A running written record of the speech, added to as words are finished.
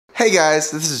Hey guys,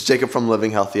 this is Jacob from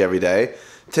Living Healthy Every Day.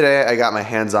 Today I got my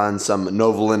hands on some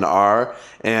Novolin R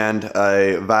and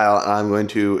a vial, and I'm going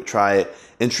to try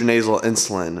intranasal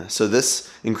insulin. So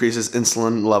this increases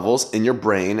insulin levels in your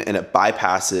brain, and it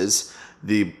bypasses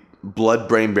the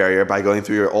blood-brain barrier by going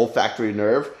through your olfactory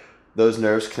nerve. Those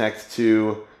nerves connect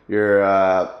to your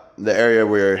the area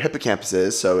where your hippocampus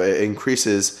is, so it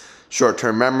increases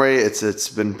short-term memory. It's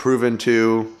been proven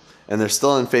to, and they're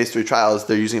still in phase 3 trials,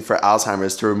 they're using for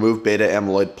Alzheimer's to remove beta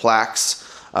amyloid plaques.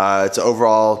 It's an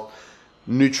overall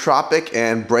nootropic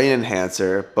and brain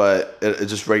enhancer, but it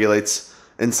just regulates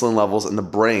insulin levels in the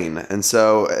brain. And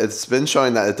so it's been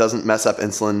showing that it doesn't mess up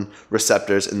insulin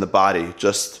receptors in the body,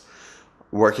 just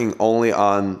working only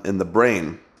in the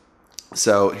brain.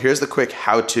 So here's the quick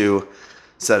how to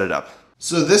set it up.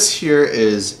 So this here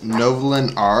is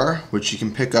Novolin R, which you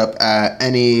can pick up at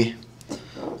any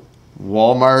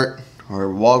Walmart or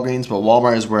Walgreens, but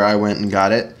Walmart is where I went and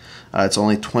got it. It's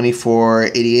only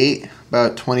 $24.88,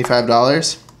 about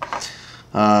 $25.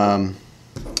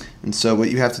 And so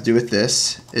what you have to do with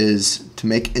this is, to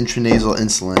make intranasal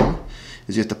insulin,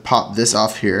 is you have to pop this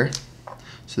off here.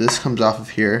 So this comes off of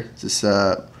here, this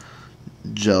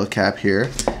gel cap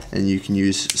here, and you can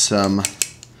use some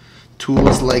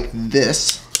tools like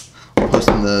this. I'll post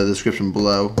in the description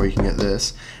below where you can get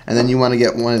this. And then you want to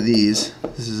get one of these.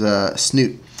 This is a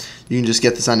snoot. You can just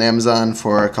get this on Amazon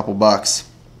for a couple bucks.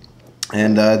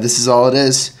 And this is all it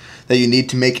is that you need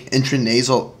to make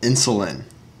intranasal insulin.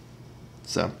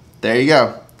 So there you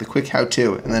go, the quick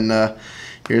how-to. And then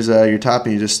here's your top,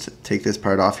 and you just take this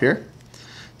part off here.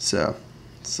 So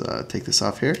let's take this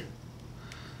off here.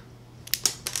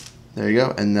 There you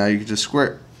go, and now you can just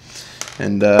squirt.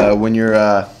 And when you're,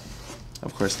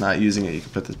 of course, not using it, you can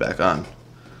put this back on.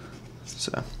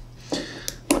 So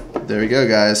there we go,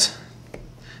 guys.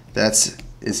 That's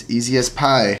as easy as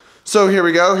pie. So here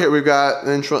we go. Here we've got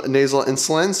intranasal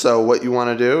insulin. So what you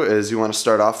want to do is you want to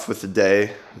start off with the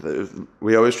day.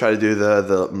 We always try to do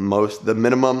the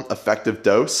minimum effective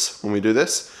dose when we do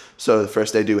this. So the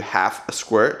first day, do half a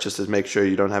squirt, just to make sure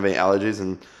you don't have any allergies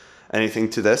and anything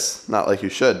to this. Not like you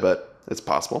should, but it's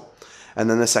possible. And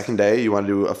then the second day, you want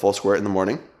to do a full squirt in the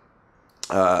morning.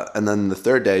 And then the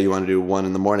third day, you want to do one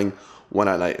in the morning, one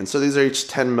at night. And so these are each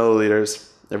 10 milliliters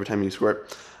every time you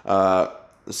squirt.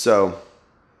 So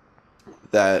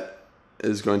that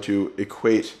is going to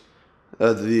equate,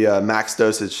 the max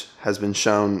dosage has been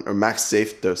shown, or max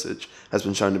safe dosage has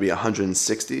been shown to be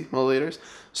 160 milliliters.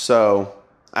 So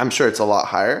I'm sure it's a lot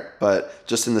higher, but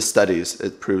just in the studies,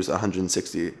 it proves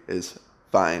 160 is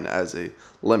fine as a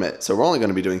limit. So we're only going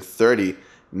to be doing 30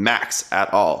 max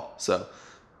at all. So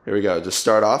here we go. Just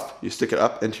start off. You stick it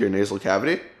up into your nasal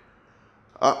cavity.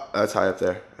 Oh, that's high up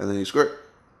there. And then you squirt.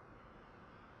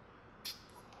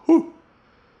 Whew.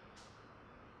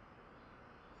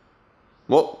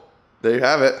 Well, there you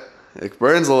have it. It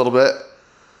burns a little bit.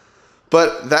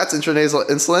 But that's intranasal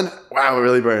insulin. Wow, it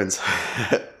really burns.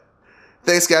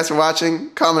 Thanks guys for watching.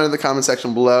 Comment in the comment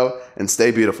section below and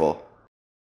stay beautiful.